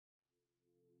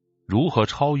如何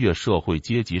超越社会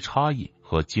阶级差异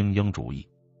和精英主义？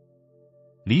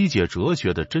理解哲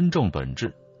学的真正本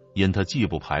质，因它既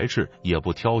不排斥也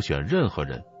不挑选任何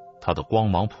人，它的光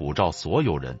芒普照所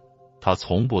有人，它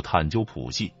从不探究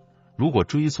谱系。如果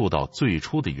追溯到最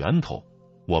初的源头，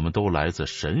我们都来自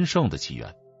神圣的起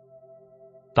源。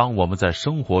当我们在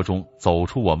生活中走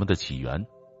出我们的起源，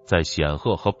在显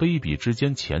赫和卑鄙之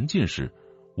间前进时，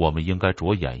我们应该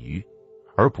着眼于，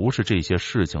而不是这些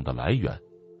事情的来源，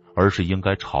而是应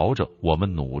该朝着我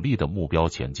们努力的目标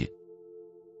前进。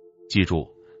记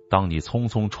住，当你匆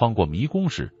匆穿过迷宫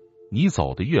时，你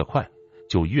走得越快，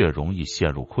就越容易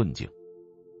陷入困境。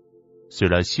虽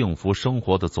然幸福生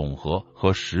活的总和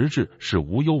和实质是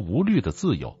无忧无虑的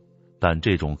自由，但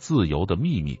这种自由的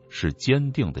秘密是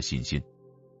坚定的信心。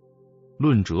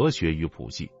论哲学与谱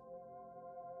系。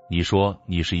你说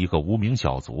你是一个无名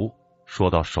小卒，说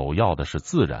到首要的是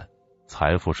自然，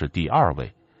财富是第二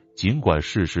位，尽管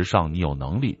事实上你有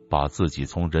能力把自己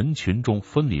从人群中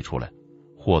分离出来，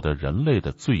获得人类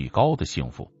的最高的幸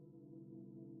福。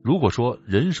如果说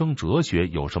人生哲学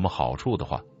有什么好处的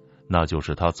话，那就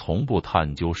是他从不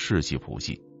探究世系谱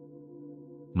系。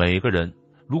每个人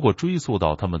如果追溯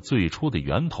到他们最初的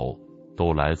源头，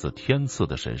都来自天赐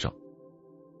的神圣。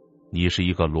你是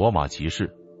一个罗马骑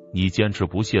士，你坚持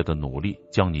不懈的努力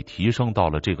将你提升到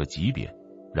了这个级别，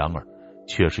然而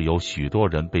确实有许多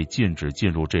人被禁止进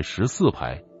入这14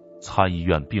排。参议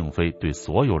院并非对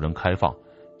所有人开放，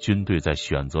军队在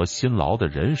选择辛劳的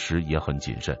人时也很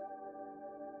谨慎。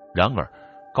然而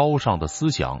高尚的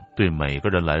思想对每个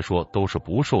人来说都是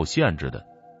不受限制的，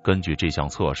根据这项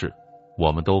测试，我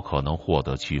们都可能获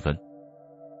得区分。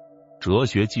哲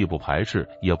学既不排斥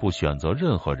也不选择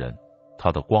任何人，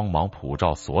它的光芒普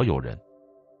照所有人。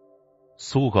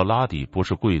苏格拉底不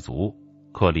是贵族，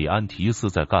克里安提斯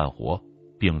在干活，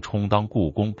并充当故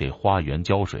宫给花园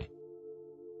浇水。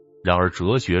然而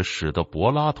哲学使得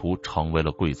柏拉图成为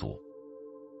了贵族。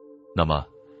那么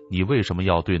你为什么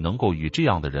要对能够与这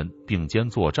样的人并肩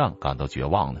作战感到绝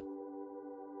望呢？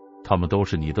他们都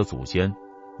是你的祖先，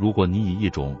如果你以一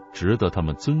种值得他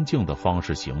们尊敬的方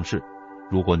式行事，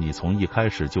如果你从一开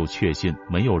始就确信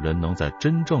没有人能在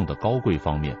真正的高贵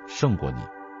方面胜过你，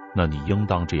那你应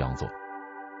当这样做。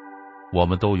我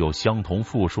们都有相同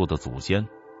富庶的祖先，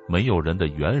没有人的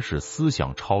原始思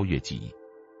想超越记忆。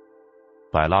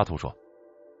柏拉图说，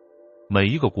每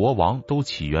一个国王都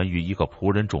起源于一个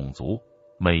仆人种族，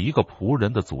每一个仆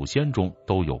人的祖先中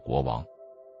都有国王。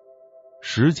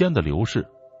时间的流逝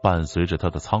伴随着他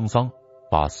的沧桑，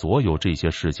把所有这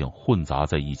些事情混杂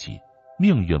在一起，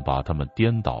命运把他们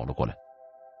颠倒了过来。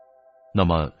那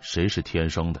么谁是天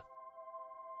生的？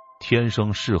天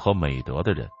生适合美德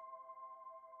的人，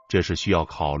这是需要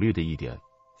考虑的一点。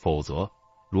否则，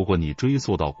如果你追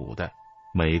溯到古代，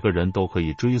每个人都可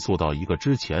以追溯到一个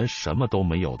之前什么都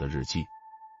没有的日期。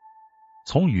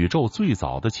从宇宙最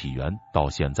早的起源到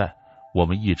现在，我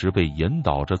们一直被引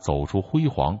导着走出辉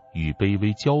煌与卑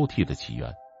微交替的起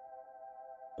源。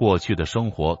过去的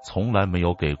生活从来没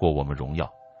有给过我们荣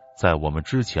耀，在我们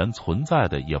之前存在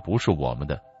的也不是我们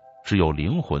的，只有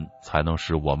灵魂才能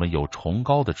使我们有崇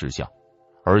高的志向，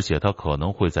而且它可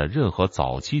能会在任何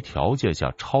早期条件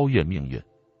下超越命运，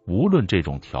无论这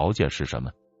种条件是什么。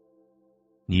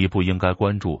你不应该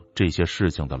关注这些事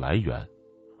情的来源，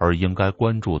而应该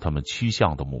关注他们趋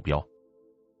向的目标。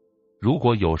如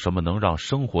果有什么能让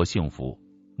生活幸福，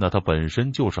那它本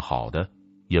身就是好的，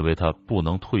因为它不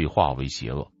能退化为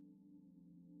邪恶。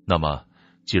那么，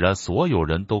既然所有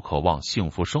人都渴望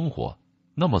幸福生活，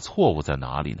那么错误在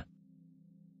哪里呢？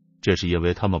这是因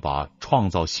为他们把创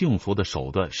造幸福的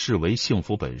手段视为幸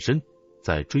福本身，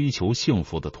在追求幸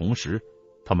福的同时，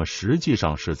他们实际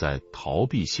上是在逃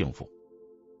避幸福。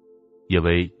因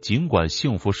为尽管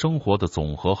幸福生活的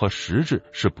总和和实质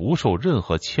是不受任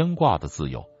何牵挂的自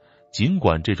由，尽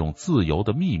管这种自由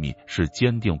的秘密是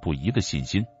坚定不移的信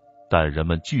心，但人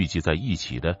们聚集在一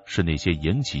起的是那些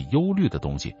引起忧虑的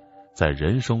东西。在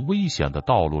人生危险的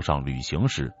道路上旅行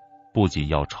时，不仅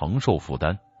要承受负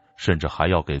担，甚至还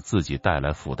要给自己带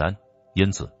来负担。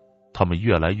因此，他们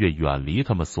越来越远离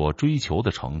他们所追求的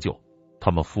成就，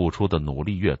他们付出的努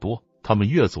力越多，他们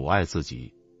越阻碍自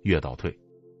己，越倒退。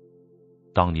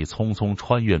当你匆匆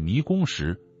穿越迷宫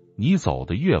时，你走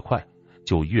得越快，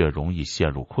就越容易陷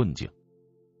入困境。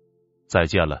再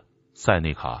见了，塞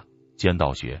内卡，尖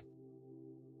道学。